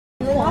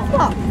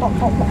I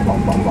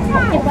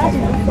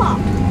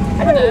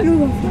don't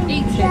know.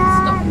 Eat it,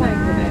 stop playing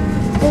with it.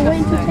 We're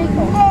waiting for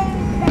Takeoff.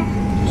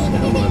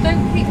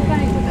 Don't keep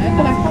playing with it,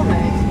 I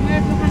promise. Where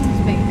have your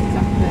hands been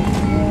exactly?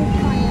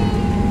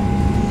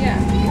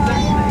 Yeah,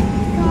 exactly.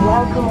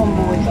 Welcome on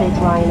board this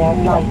Ryanair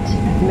flight.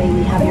 May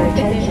we have your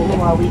attention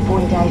while we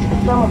point out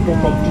some of the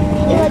safety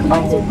features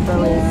on this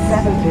Boeing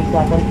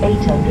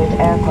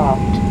 737-800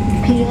 aircraft.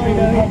 Please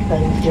remove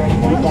headphones during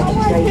this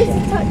demonstration.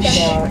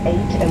 There are 8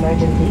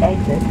 emergency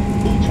exits,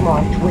 each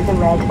marked with a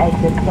red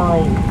exit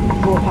sign.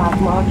 4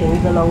 path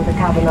markings along the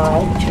cabin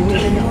aisle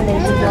will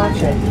illuminate the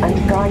darkness and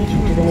guide you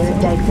to the nearest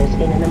exit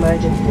in an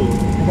emergency.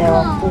 There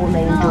are 4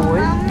 main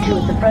doors, 2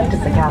 at the front of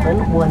the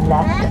cabin, 1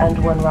 left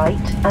and 1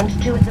 right,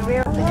 and 2 at the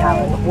rear of the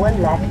cabin,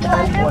 1 left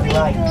and 1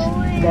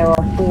 right. There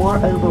are 4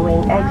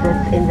 overwing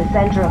exits in the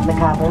centre of the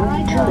cabin,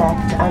 2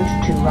 left and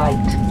 2 right.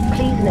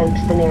 Please note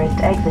the nearest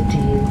exit to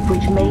you,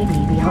 which may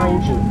be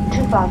behind you.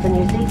 To fasten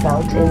your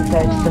seatbelt,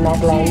 insert the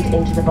metal end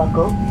into the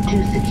buckle.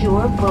 To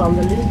secure, pull on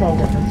the loose end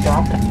of the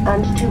strap,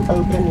 and to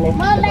open, lift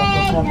the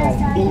buckle cover.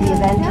 In the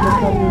event of a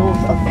sudden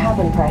loss of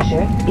cabin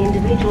pressure,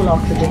 individual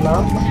oxygen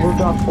masks will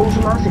drop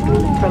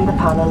automatically from the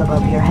panel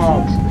above your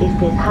head. If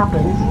this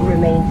happens,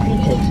 remain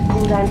seated.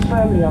 Pull down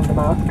firmly on the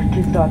mask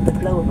to start the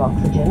flow of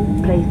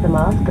oxygen. Place the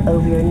mask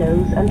over your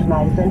nose and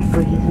mouth and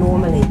breathe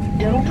normally.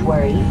 Don't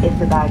worry if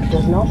the bag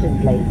does not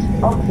inflate.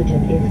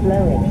 Oxygen is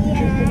flowing.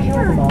 To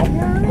secure the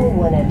mask, pull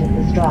one end of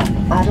the strap.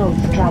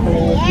 Adults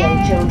travelling with young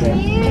children,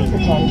 please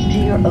attend to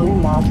your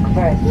own mask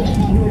first.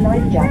 Your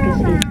life jacket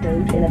is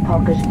stowed in a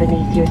pocket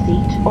beneath your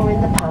seat or in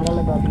the panel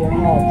above your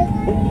head.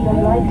 In the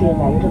unlikely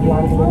event of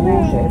landing in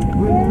water,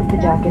 remove the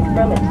jacket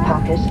from its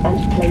packet and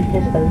place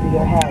it over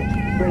your head.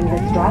 Bring the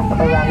strap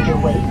around your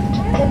waist,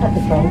 clip at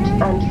the front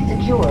and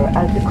secure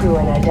as the crew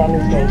are now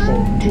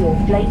demonstrating. To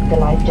inflate the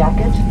life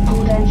jacket,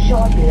 pull down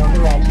sharply on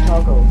the red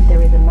toggle.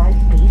 There is a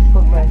mouthpiece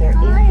for further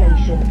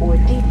inflation or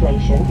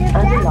deflation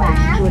and a light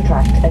to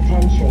attract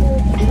attention.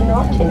 Do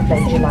not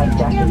inflate your life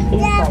jacket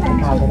inside the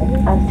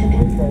cabin, as to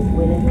do so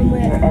will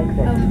impede your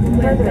exit.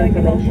 Further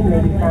information may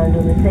be found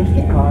on the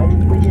safety card,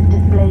 which is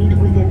displayed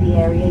within the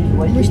area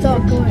you are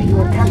seated.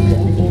 Your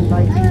captain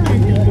invites you to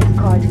read this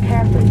card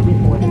carefully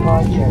before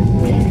departure.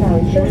 Please now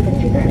ensure that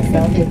your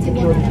seatbelt is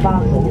securely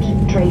fastened.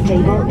 Tray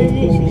table is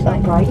in the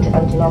upright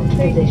and locked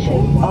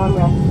position.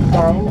 Armrests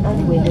down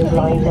and window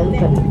blinds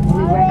open.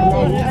 We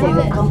recommend for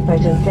your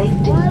comfort and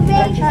safety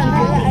that you keep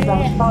your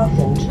seatbelt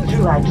fastened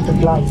throughout the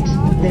flight.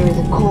 There is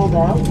a call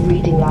bell,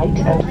 reading light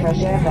and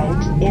fresh air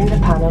vent in the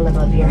panel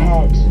above your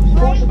head.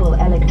 Portable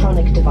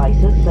electronic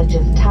devices such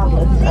as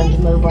tablets and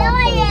mobile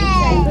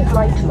phones in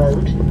flight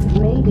mode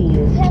may be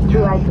used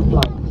throughout the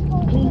flight.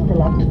 Please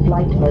select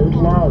flight mode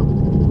now.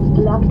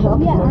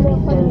 Laptops must be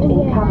stowed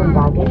in cabin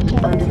baggage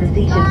under the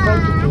seat in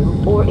front of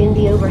you or in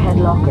the overhead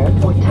locker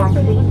for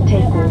taxi,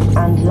 takeoff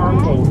and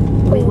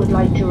landing. We would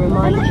like to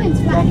remind you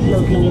that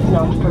smoking is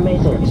not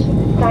permitted.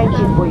 Thank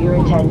you for your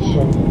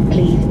attention.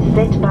 Please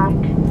sit back,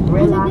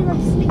 relax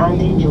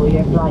and enjoy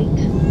your flight.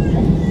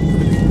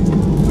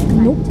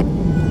 Nope.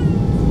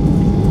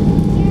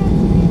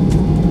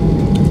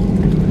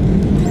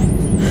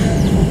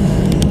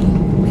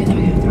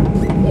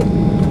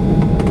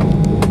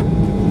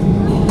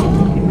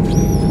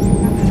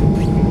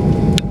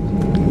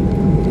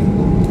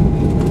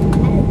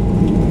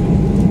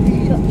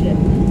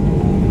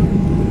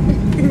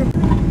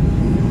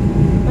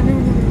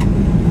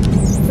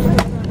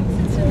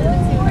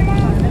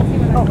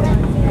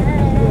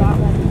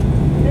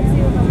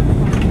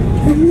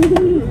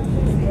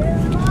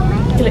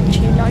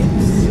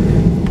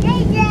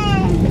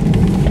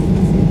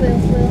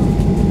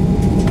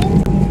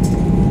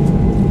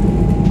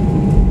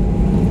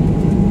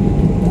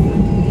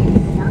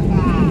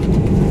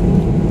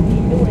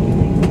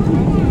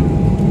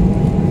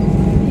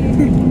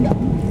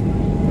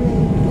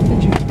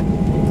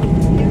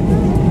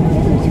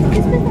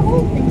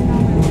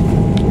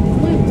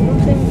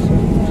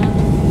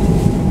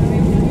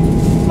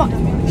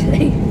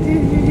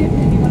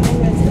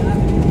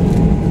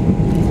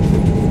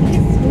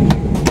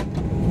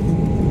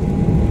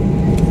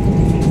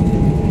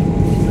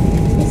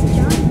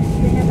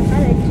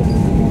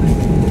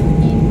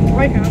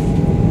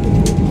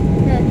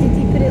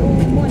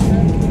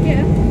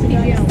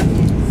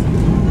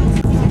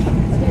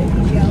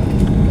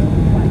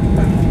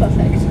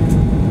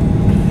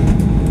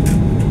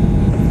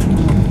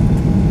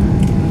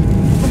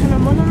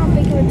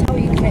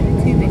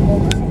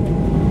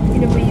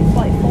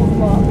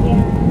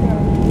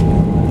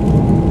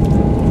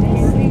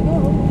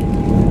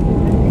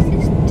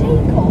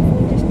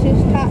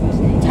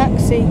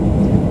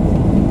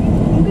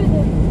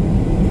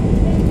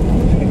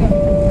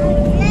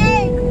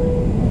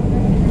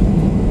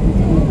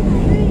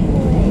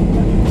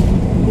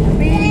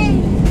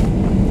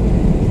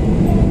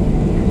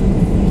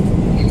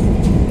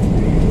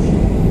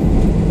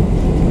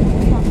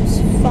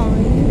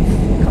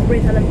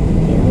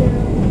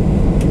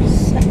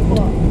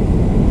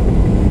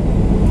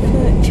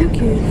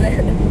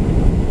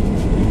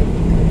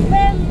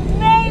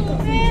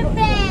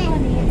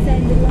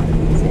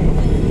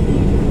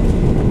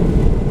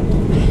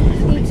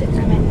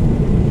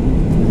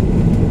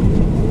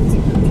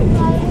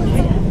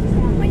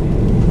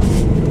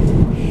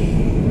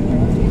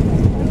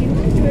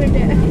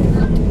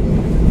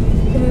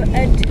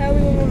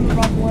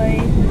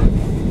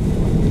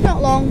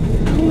 long.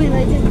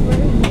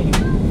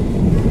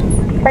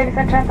 Ladies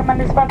and gentlemen,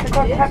 this bus is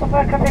on Takeoff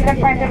aircraft. You can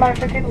find your life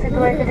ticket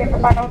situated in the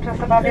panel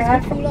just above your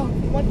head.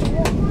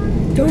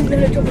 Don't let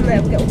it drop in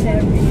there, we'll get all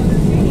there.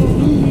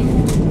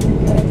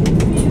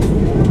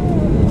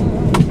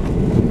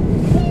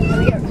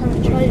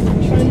 Try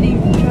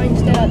and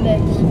stay like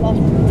this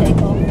whilst we take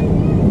off.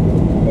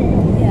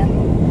 Yeah.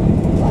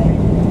 Right.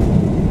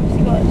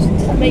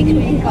 Make sure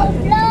you cut.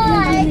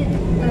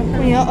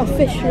 We are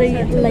officially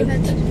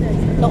late.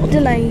 Not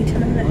delayed,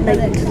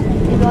 late.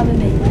 In line with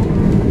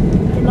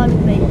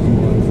me.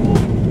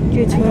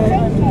 Due to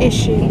an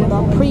issue with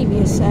our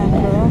previous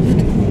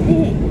aircraft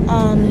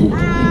and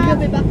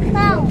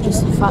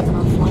just the fact that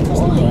our flight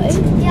was late.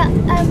 Yeah,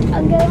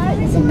 I'm going to put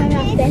this in my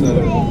mouth then.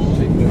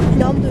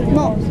 No, I'm doing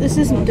not. This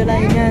isn't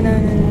delayed. No.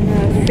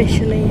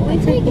 Officially.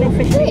 We're taking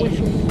officially.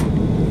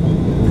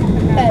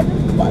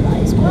 What that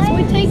is? Why are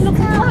we taking off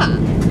the flat?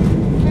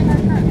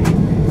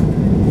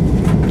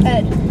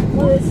 Ed,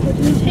 we're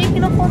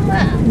taking off on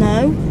that?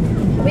 No.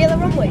 Are we at the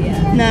runway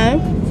yet? No.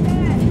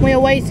 We are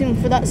waiting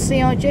for that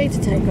CRJ to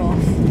take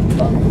off.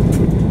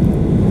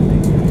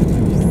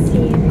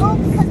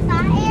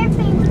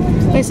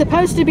 We're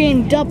supposed to be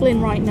in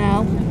Dublin right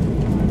now. I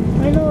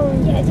know,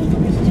 yeah, I think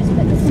we should just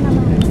put this in my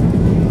mouth.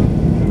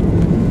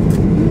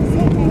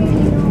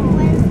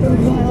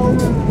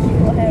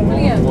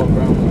 William,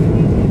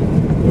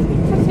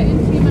 put it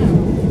into your mouth.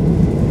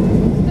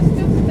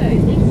 Just stay.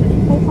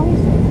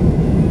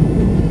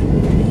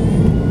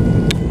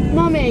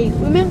 Mummy,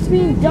 we're meant to be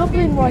in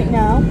Dublin right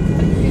now.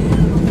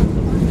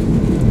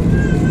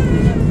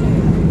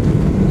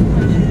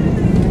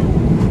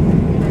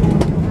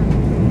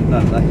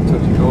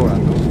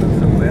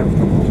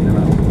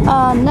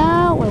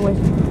 Now we're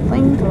waiting for the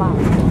plane to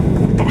land.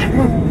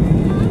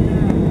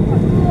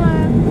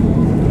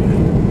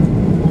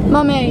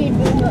 Mummy,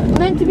 we're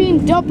meant to be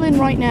in Dublin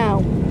right now.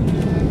 Who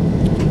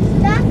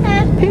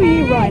are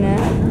you, Ryanair?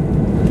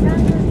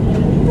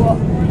 What?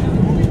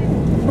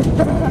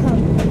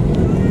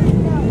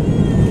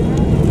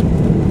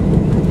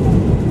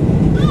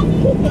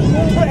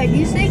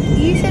 You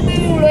said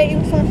we were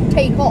waiting for someone to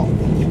take off.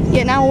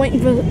 Yeah, now we're waiting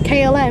for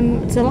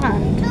KLM to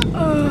land.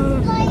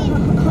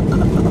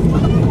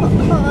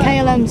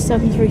 KLM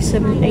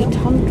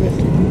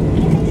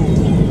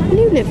 737-800.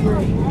 New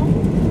livery.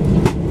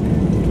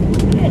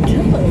 Yeah,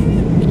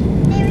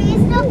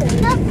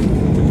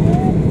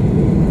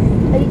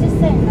 Are you just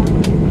saying that?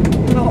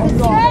 no, I'm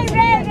not.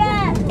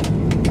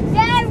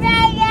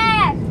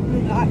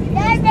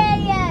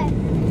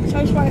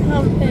 Sounds like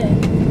I'm here.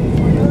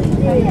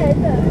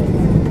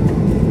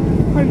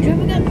 Did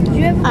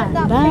you ever get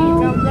that plane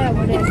around there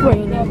when it's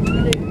raining?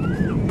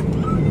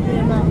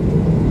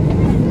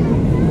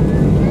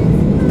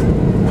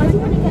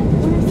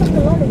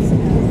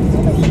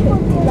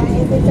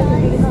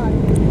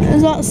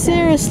 Is that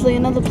seriously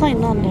another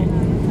plane landing?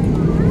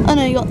 Oh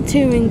no, you got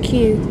two in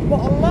queue.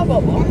 What, another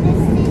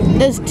one?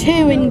 There's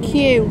two in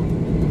queue.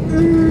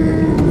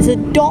 There's a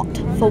dot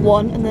for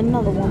one and then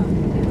another one.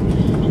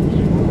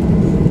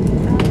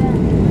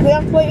 We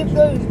have to wait for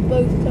those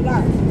both to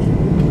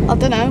land. I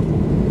don't know.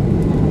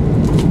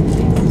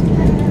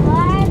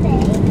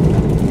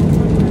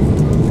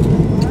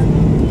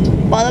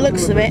 By the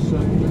looks of it.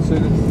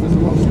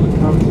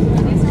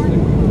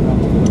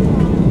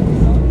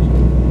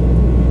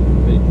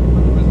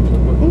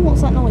 Ooh,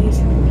 what's that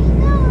noise?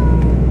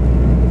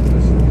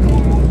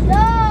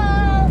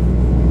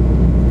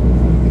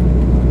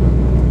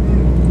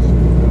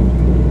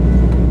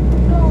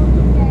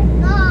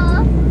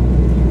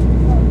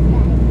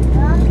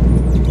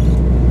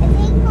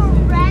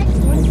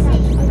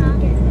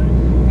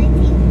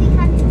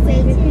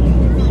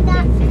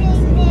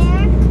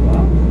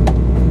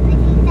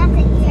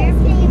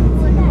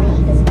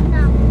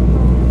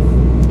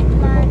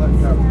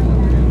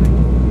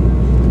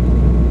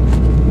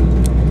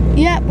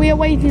 We are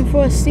waiting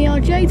for a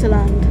CRJ to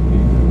land.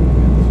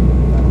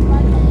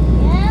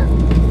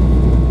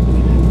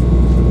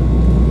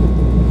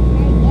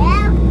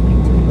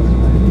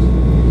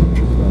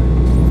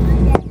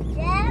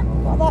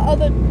 What about that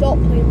other dot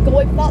plane? Go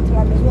wait for that to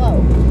land as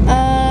well?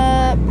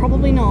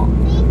 Probably not.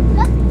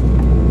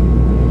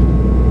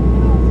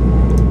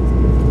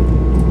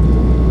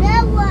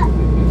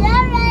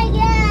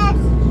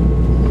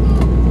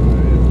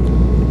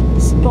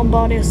 It's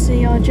Bombardier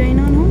CRJ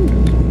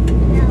 900.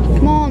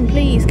 Come on,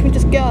 please, can we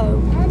just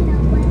go?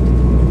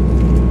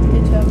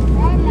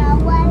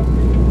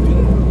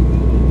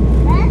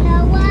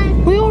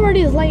 We're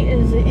already as late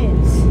as it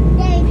is.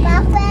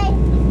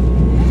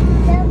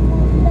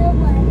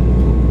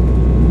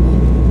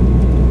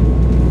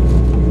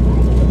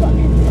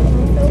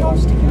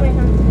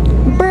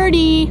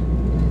 Birdie!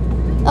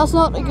 That's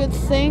not a good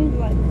thing.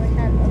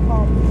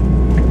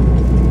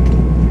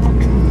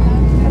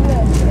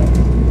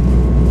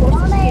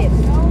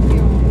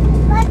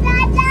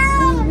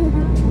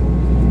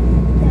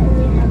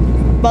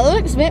 By the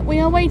looks of it, we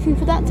are waiting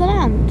for that to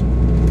land.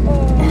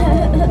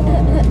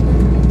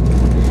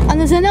 And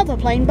there's another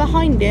plane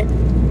behind it.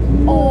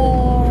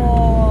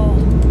 Oh.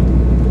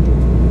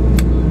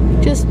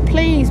 Just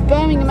please,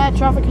 Birmingham Air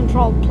Traffic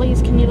Control,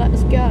 please can you let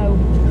us go?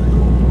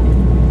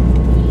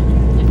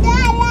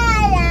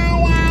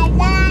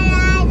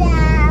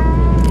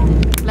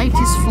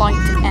 Latest flight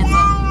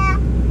ever.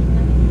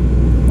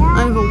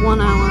 Over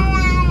 1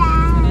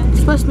 hour. It's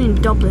supposed to be in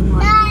Dublin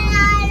right now.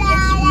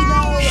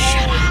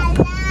 Shut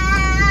up.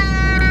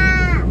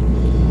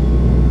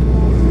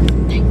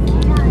 Thank you.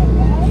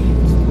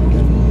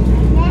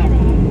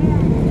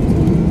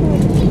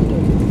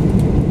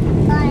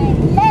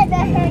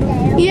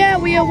 Yeah,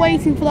 we are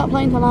waiting for that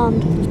plane to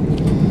land.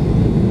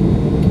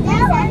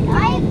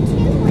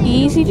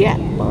 EasyJet.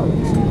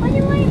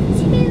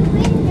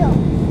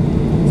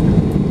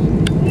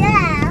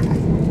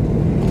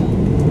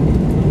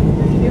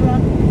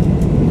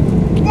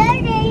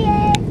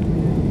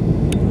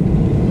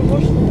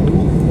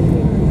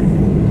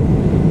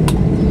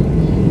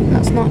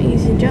 Not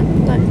EasyJet,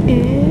 that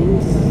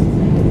is...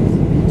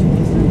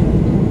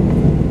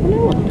 I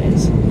know what it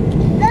is.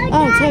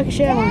 Oh, Turkish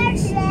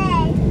Airlines.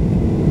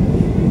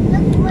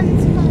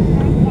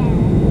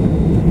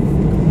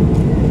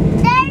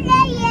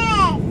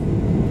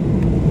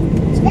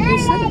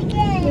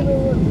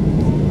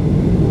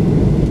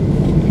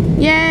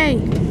 Yay!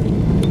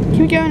 Can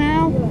we go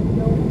now?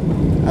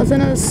 There's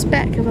another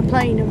speck of a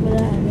plane over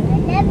there. I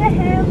never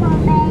heard of it.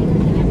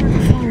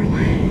 Far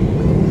away.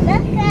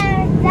 Look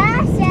at that.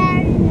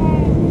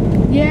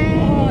 Yay!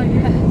 Oh,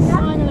 yes.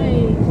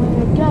 Finally,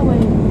 we're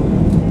going.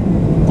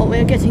 Well,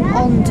 we're getting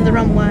onto the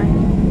runway.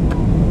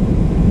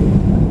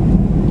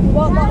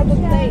 What lot of the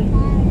plane?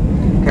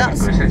 That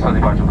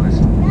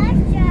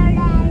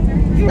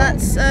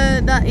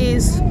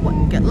is what,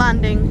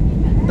 landing,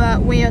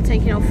 but we are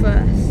taking off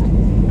first.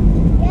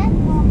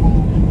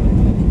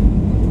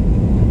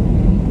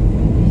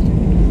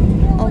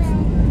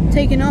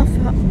 Taking off,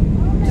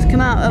 just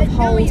come out of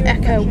hold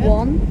Echo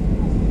 1.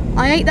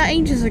 I ate that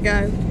ages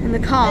ago in the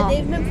car.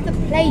 They remember the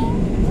plane.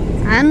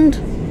 And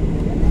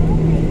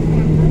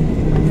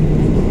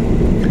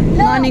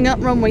lining up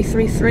runway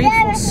 33 for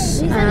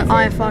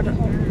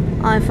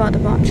IFR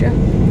departure.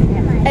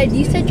 And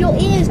you said your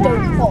ears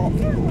don't pop.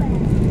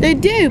 They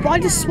do, but I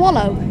just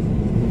swallow.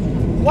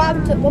 What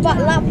about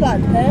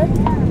Lapland, huh?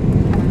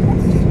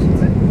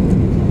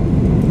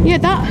 Yeah,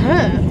 that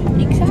hurt.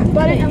 Exactly.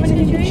 But how many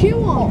did you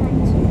chew on?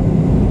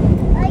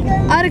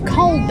 I had a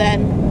cold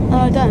then. Oh,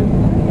 I don't.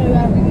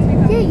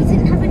 Yeah, you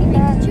didn't have anything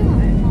to chew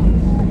on.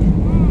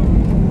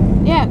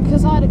 Yeah,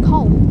 because I had a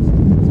cold.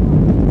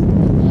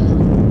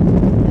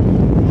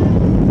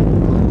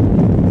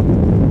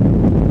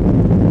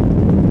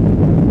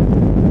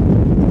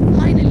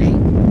 Finally,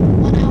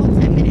 1 hour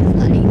 10 minutes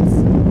late.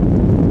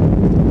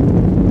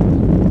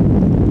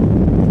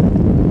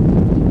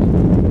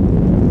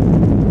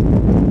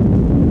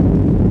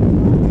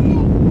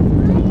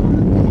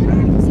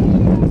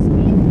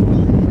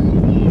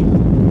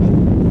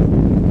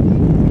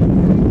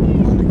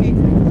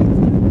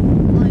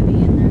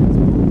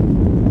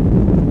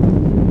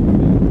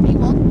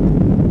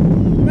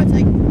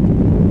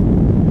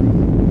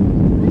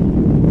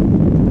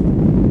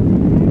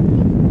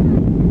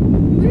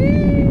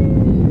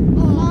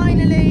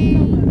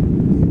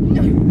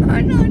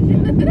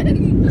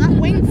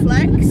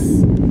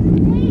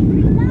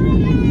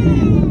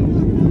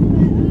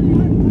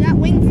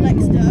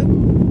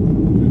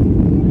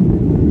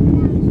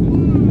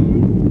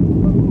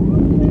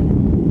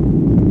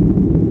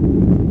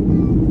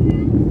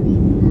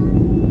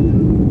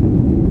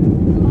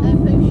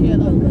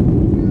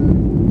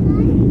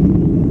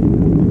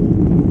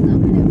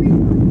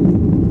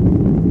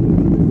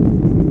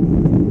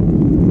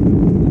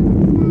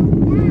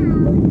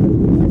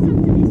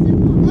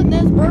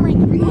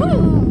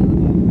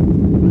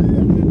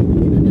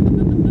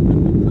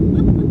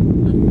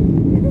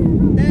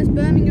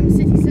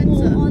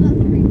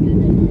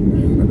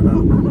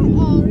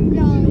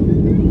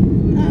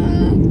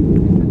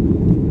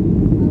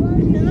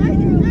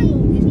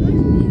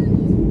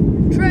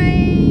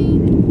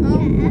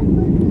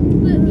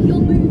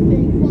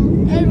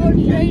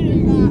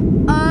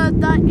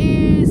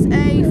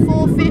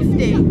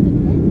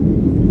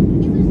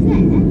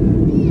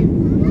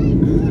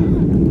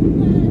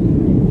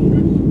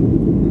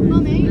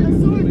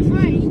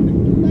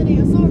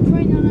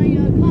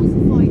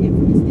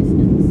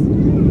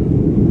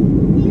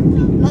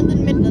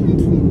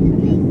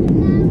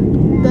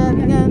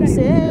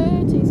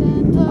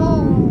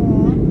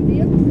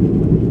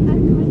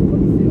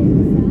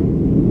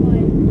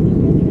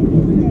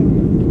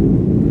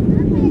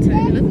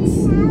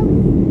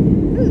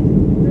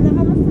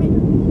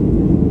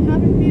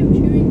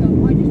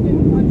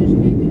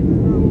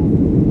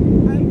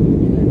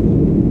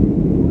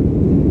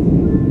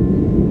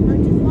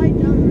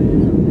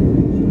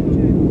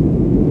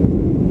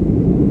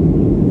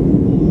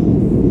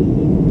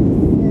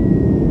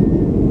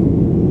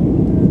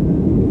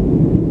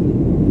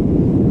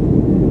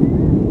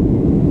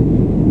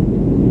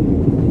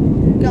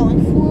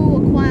 going through a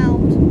cloud.